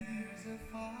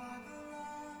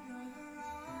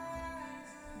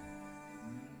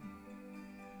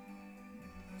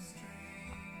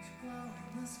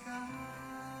the sky,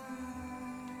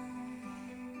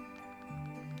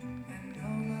 and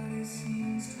nobody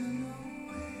seems to know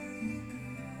where it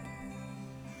goes,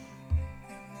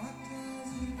 and what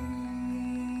does it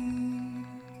mean?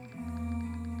 Oh,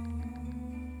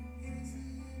 is it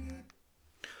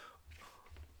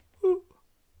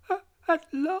At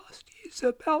last he's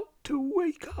about to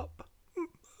wake up.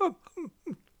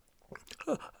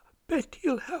 Bet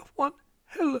he'll have one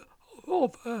hell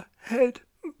of a head.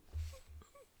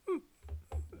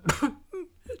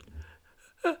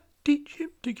 Teach him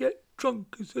to get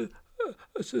drunk as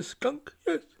a skunk,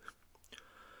 yes.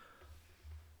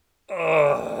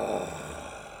 Oh,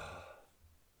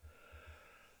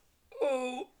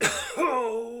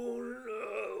 oh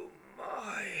no,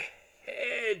 my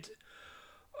head.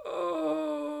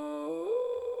 Oh,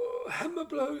 hammer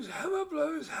blows to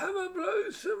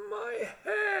my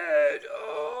head.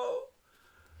 Oh,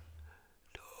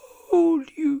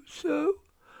 told you so.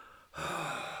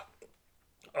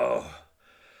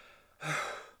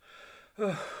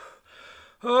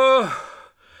 Oh,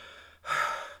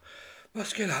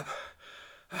 must get up.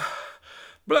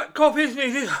 Black coffee's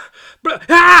needed.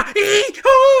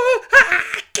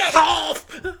 Get off!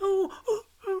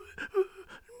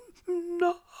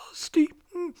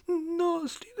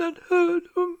 Nasty, that hurt.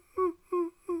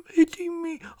 Hitting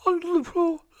me onto the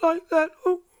floor like that.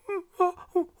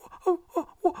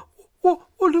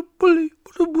 What a bully.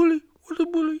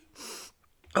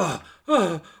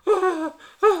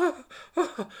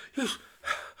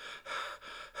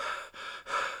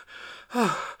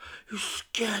 You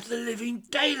scared the living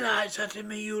daylights out of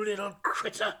me, you little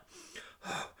critter.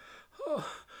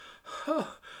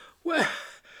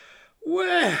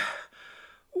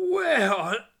 Where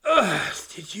on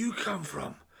earth did you come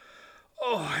from?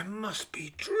 Oh, I must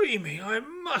be dreaming.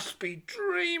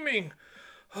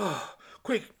 Oh,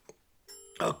 quick.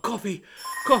 Oh, coffee.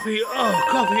 Oh,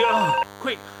 coffee. Oh,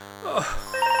 quick. Oh,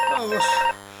 what's...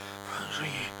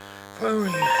 Phone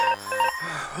ringing.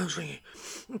 Phone's ringing.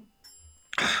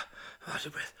 Out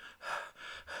of breath.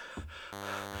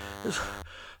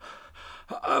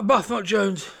 Buffnut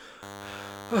Jones.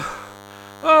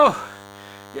 Oh,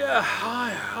 yeah,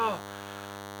 hi. Oh,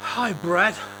 hi,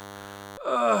 Brad.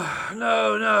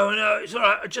 No, it's all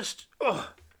right. I just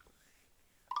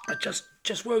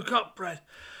woke up, Brad.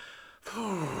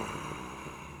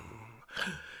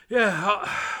 Yeah,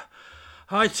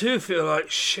 I too feel like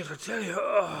shit, I tell you.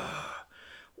 Oh,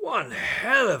 one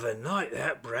hell of a night,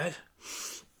 that, Brad.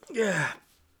 Yeah.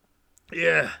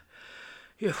 Yeah,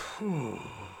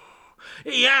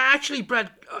 actually,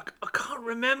 Brad, I can't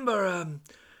remember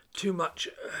too much.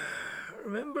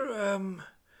 Let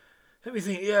me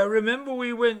think. Yeah, remember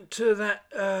we went to that,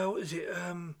 what is it,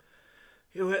 a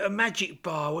magic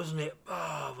bar, wasn't it?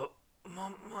 Oh, but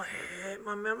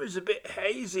my memory's a bit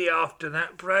hazy after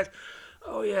that, Brad.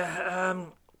 Oh, yeah,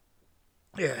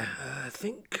 I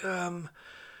think,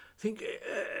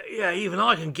 even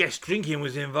I can guess drinking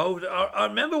was involved. I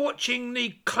remember watching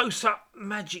the close-up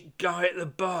magic guy at the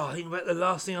bar. I think about the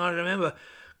last thing I remember.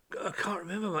 I can't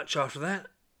remember much after that.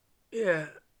 Yeah.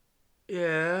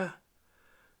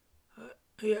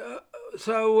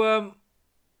 So,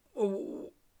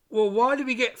 well, why did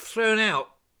we get thrown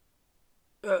out?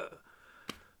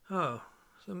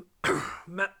 Some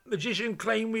magician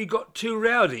claimed we got too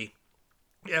rowdy.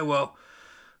 Yeah, well,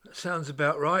 that sounds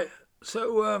about right.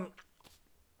 So,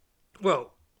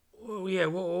 well,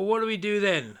 what do we do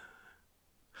then?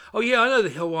 Oh, yeah, I know the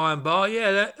Hawaiian bar.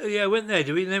 Yeah, went there,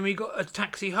 did we? And then we got a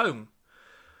taxi home.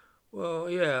 Well,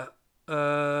 yeah,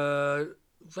 don't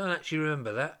actually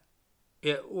remember that.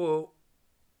 Yeah, well,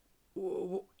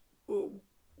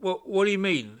 what do you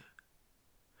mean?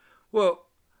 Well,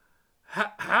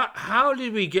 how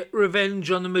did we get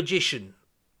revenge on the magician?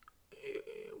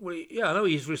 Well, yeah, I know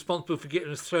he's responsible for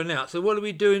getting us thrown out. So what do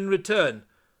we do in return?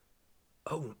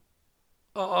 Oh,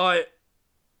 I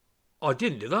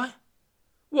didn't, did I?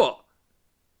 What?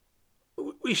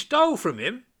 We stole from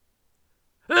him?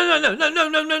 No,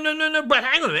 Brad,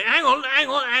 hang on a minute, hang on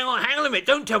a minute.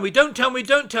 Don't tell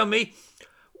me.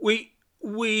 Let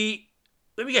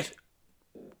me guess.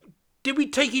 Did we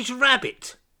take his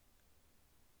rabbit?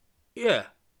 Yeah.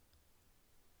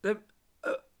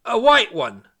 A white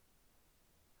one.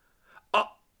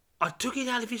 I took it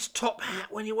out of his top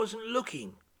hat when he wasn't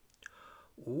looking.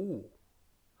 Ooh.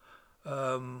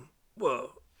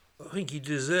 Well, I think he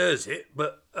deserves it,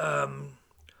 but I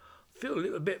feel a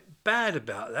little bit bad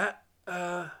about that.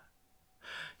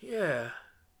 Yeah.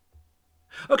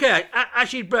 Okay,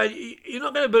 actually, Brad, you're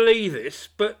not going to believe this,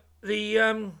 but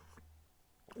the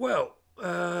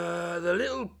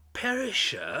little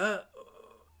perisher,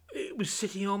 it was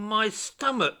sitting on my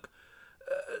stomach,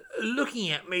 looking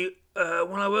at me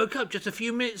when I woke up just a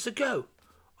few minutes ago.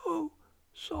 Oh,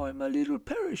 so I'm a little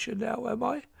perisher now, am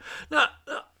I? No,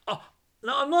 no,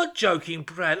 I'm not joking,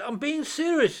 Brad. I'm being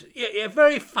serious. Yeah,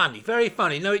 very funny, very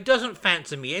funny. No, it doesn't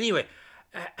fancy me. Anyway,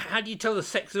 how do you tell the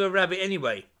sex of a rabbit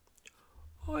anyway?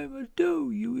 I'm a doe,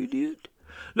 you idiot.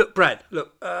 Look, Brad,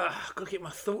 look, I've got to get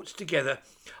my thoughts together.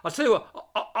 I'll tell you what,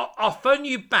 I'll phone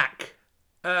you back.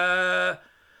 I've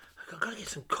got to get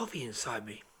some coffee inside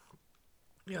me.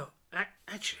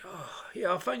 Actually,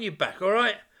 I'll phone you back, all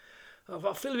right?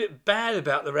 I feel a bit bad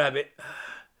about the rabbit.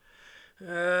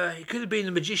 It could have been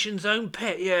the magician's own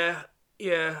pet. Yeah,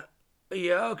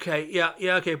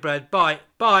 okay, Brad. Bye.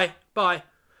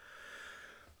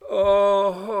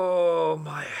 Oh,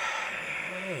 my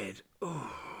head.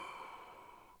 Oh.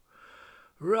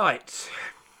 Right.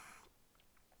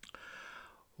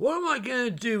 What am I going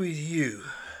to do with you,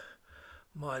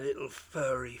 my little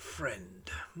furry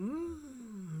friend?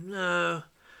 No,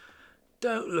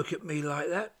 don't look at me like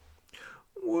that.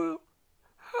 Well,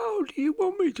 how do you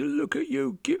want me to look at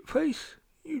you, git-face?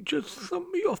 You just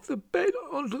thumped me off the bed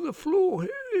onto the floor.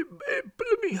 It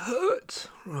blooming hurts.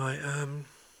 Right, I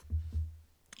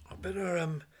better, let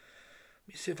me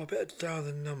see if I better dial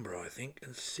the number, I think,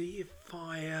 and see if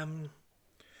I,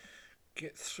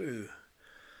 get through.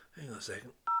 Hang on a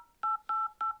second.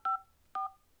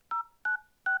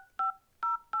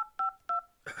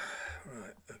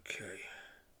 Right, okay.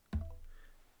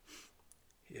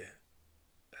 Yeah.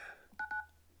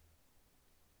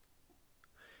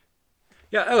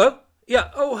 Yeah, hello.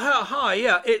 Yeah, oh, hi,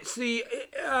 yeah, it's the,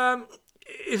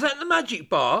 is that the Magic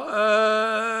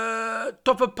Bar?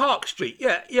 Top of Park Street,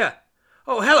 yeah.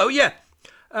 Oh, hello, yeah.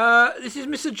 This is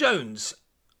Mr. Jones.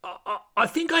 I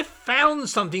think I found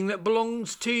something that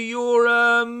belongs to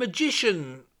your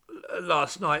magician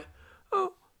last night.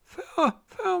 Oh,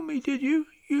 found me, did you?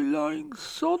 You lying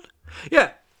sod?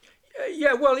 Yeah.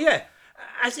 Well, yeah.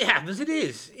 As it happens, it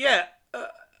is. Yeah.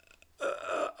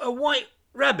 A white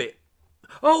rabbit.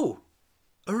 Oh,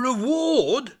 a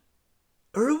reward?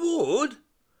 A reward?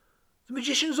 The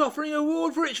magician's offering a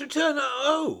reward for its return.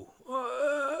 Oh,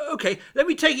 okay. Let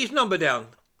me take his number down.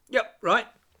 Yep, right.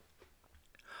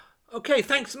 Okay,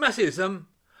 thanks, masses.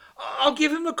 I'll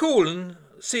give him a call and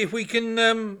see if we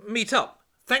can meet up.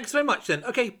 Thanks very much then.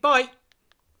 Okay, bye.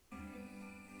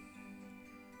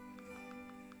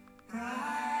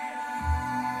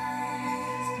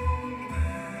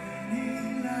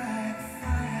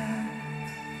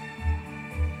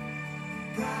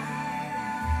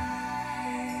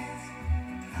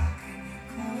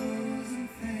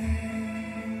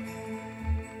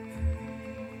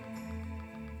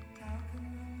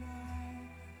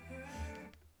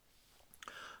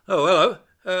 Oh, hello.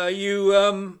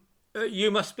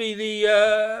 You must be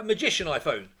the magician I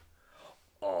phoned.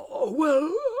 Oh,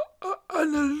 well,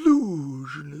 an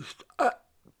illusionist,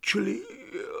 actually,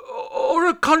 or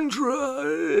a conjurer,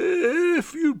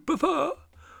 if you'd prefer.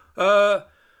 Well,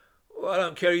 I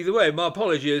don't care either way. My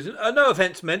apologies. No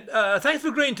offence meant. Thanks for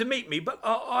agreeing to meet me, but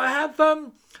I have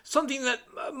something that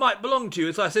might belong to you,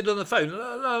 as I said on the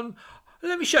phone.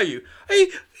 Let me show you.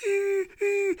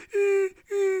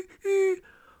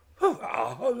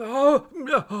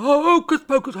 Hocus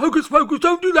pocus,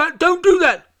 don't do that.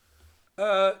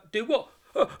 Do what?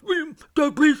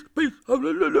 Please,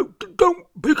 don't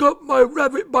pick up my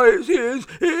rabbit by its ears.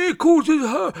 It causes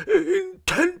her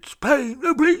intense pain.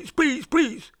 No, please.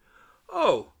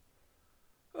 Oh.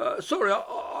 Sorry,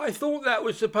 I thought that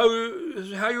was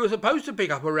how you were supposed to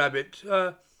pick up a rabbit.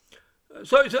 So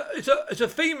it's a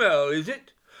female, is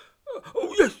it?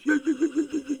 Oh, yes,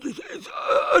 it's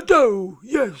a doe,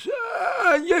 yes,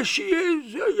 yes, she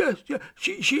is, yes,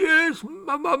 she is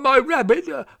my rabbit.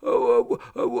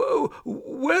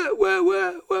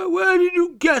 Where did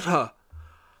you get her?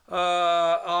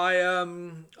 I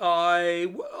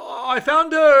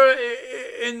found her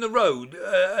in the road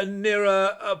near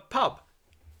a pub.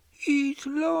 He's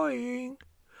lying.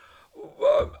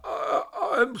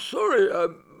 I'm sorry,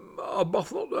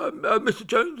 Arbuthnot, Mr.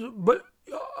 Jones, but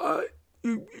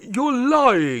you're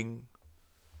lying.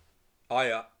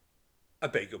 I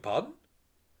beg your pardon?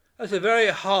 That's a very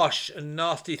harsh and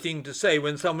nasty thing to say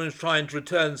when someone's trying to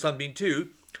return something to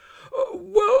you.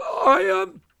 Well,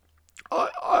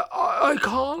 I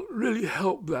can't really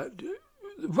help that.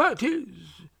 The fact is,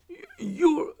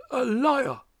 you're a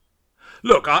liar.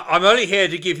 Look, I'm only here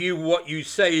to give you what you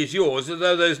say is yours,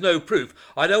 although there's no proof.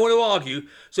 I don't want to argue,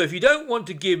 so if you don't want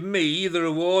to give me the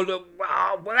reward,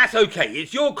 well, that's okay.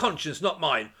 It's your conscience, not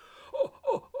mine.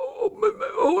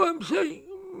 All I'm saying,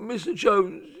 Mr.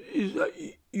 Jones, is that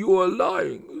you are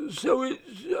lying. So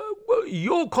it's, well,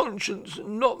 your conscience,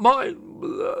 not mine,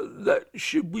 that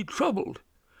should be troubled.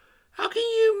 How can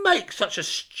you make such a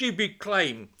stupid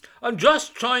claim? I'm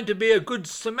just trying to be a good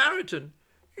Samaritan.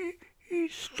 He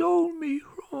stole me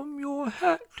from your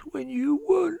hat when you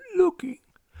weren't looking.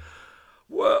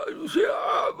 Well, you see,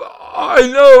 I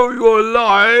know you're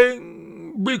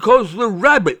lying because the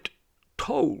rabbit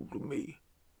told me.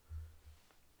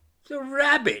 The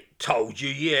rabbit told you,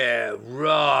 yeah,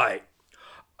 right.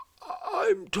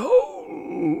 I'm told,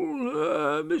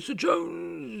 Mr.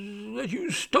 Jones, that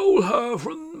you stole her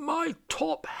from my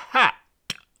top hat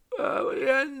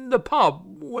in the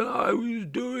pub when I was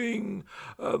doing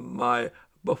my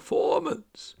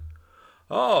performance.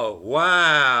 Oh,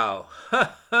 wow.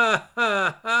 Ha, ha,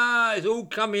 ha, ha. It's all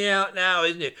coming out now,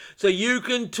 isn't it? So you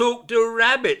can talk to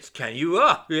rabbits, can you?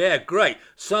 Ah, yeah, great.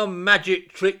 Some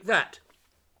magic trick that.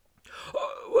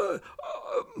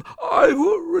 I've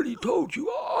already told you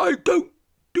I don't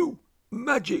do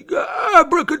magic.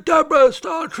 Abracadabra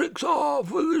star tricks are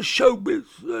for the showbiz,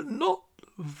 not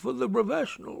for the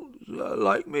professionals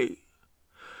like me.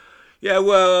 Yeah,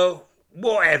 well,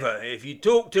 whatever. If you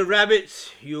talk to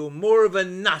rabbits, you're more of a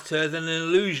nutter than an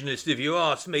illusionist, if you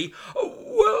ask me. Well,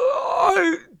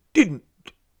 I didn't,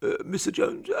 Mr.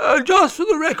 Jones. Just for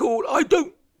the record, I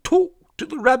don't talk to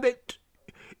the rabbit.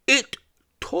 It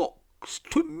talks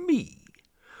to me.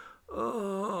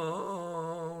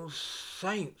 Oh,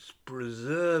 saints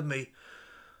preserve me.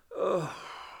 Oh,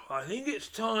 I think it's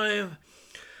time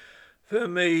for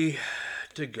me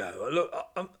to go. Look,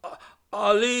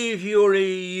 I'll leave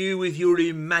you with your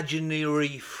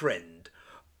imaginary friend.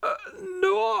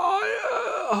 No,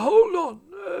 hold on,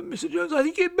 Mr. Jones. I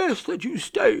think it best that you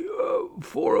stay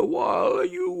for a while.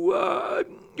 You,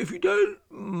 if you don't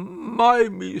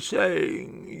mind me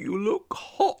saying, you look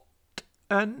hot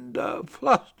and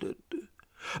flustered.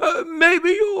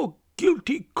 Maybe your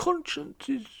guilty conscience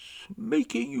is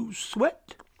making you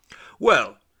sweat.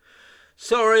 Well,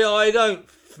 sorry I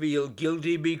don't feel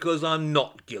guilty because I'm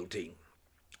not guilty.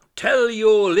 Tell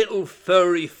your little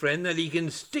furry friend that he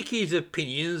can stick his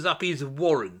opinions up his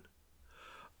warren.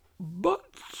 But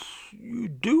you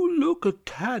do look a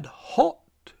tad hot,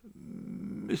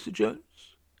 Mr.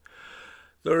 Jones.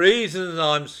 The reason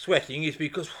I'm sweating is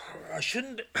because I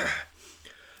shouldn't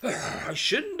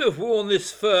have worn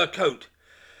this fur coat.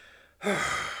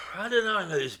 How did I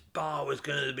know this bar was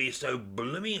going to be so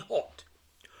blooming hot?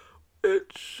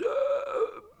 It's,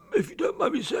 if you don't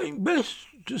mind me saying, best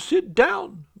to sit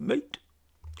down, mate.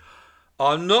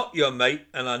 I'm not your mate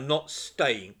and I'm not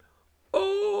staying.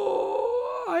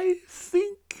 Oh, I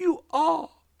think you are,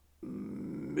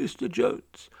 Mr.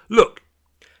 Jones. Look,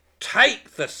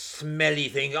 take the smelly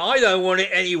thing. I don't want it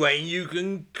anyway and you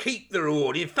can keep the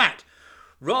reward. In fact,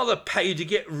 rather pay to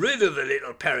get rid of the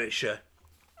little perisher.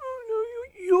 Oh, no,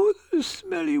 you're the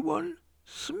smelly one.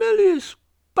 Smelliest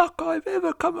buck I've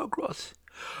ever come across.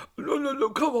 No,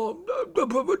 come on.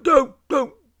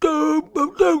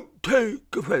 Don't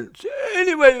take offence.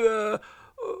 Anyway,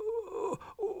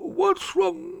 what's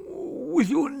wrong with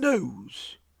your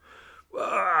nose?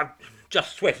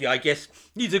 Just sweaty, I guess.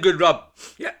 Needs a good rub.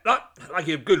 Yeah, like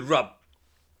a good rub.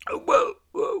 Well,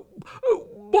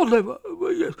 whatever.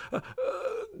 Yes.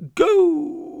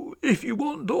 Go if you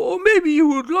want, or maybe you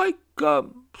would like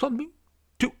something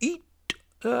to eat.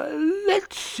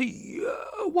 Let's see.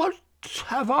 What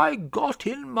have I got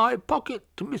in my pocket,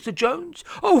 Mr. Jones?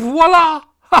 Oh, voila!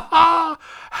 Ha ha!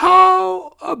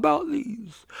 How about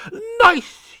these?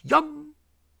 Nice young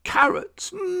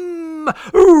carrots. Really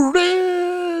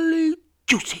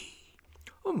juicy.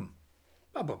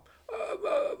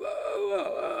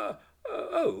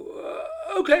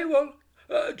 Okay, well,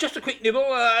 just a quick nibble,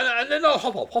 and then I'll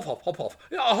hop off.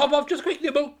 Yeah, I'll hop off, just a quick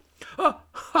nibble.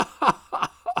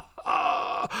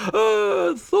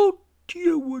 Thought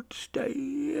you would stay.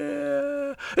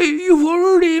 You've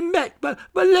already met, but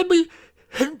let me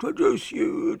introduce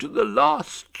you to the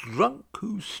last drunk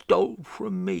who stole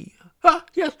from me.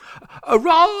 Yes, a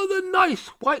rather nice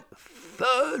white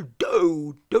fur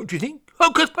doe, don't you think?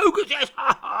 Hocus pocus, yes,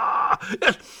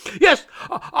 yes.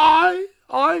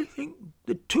 I think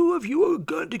the two of you are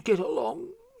going to get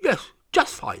along. Yes,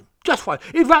 just fine.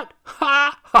 In fact,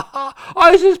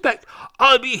 I suspect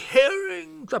I'll be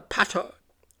hearing the patter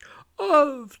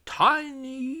of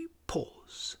tiny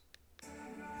paws.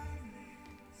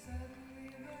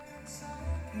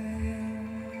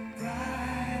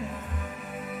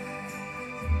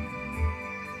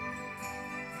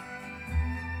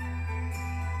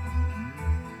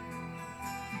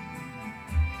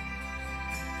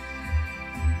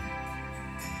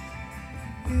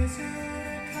 Is it a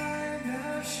kind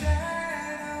of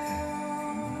shadow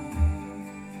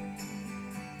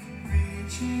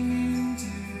reaching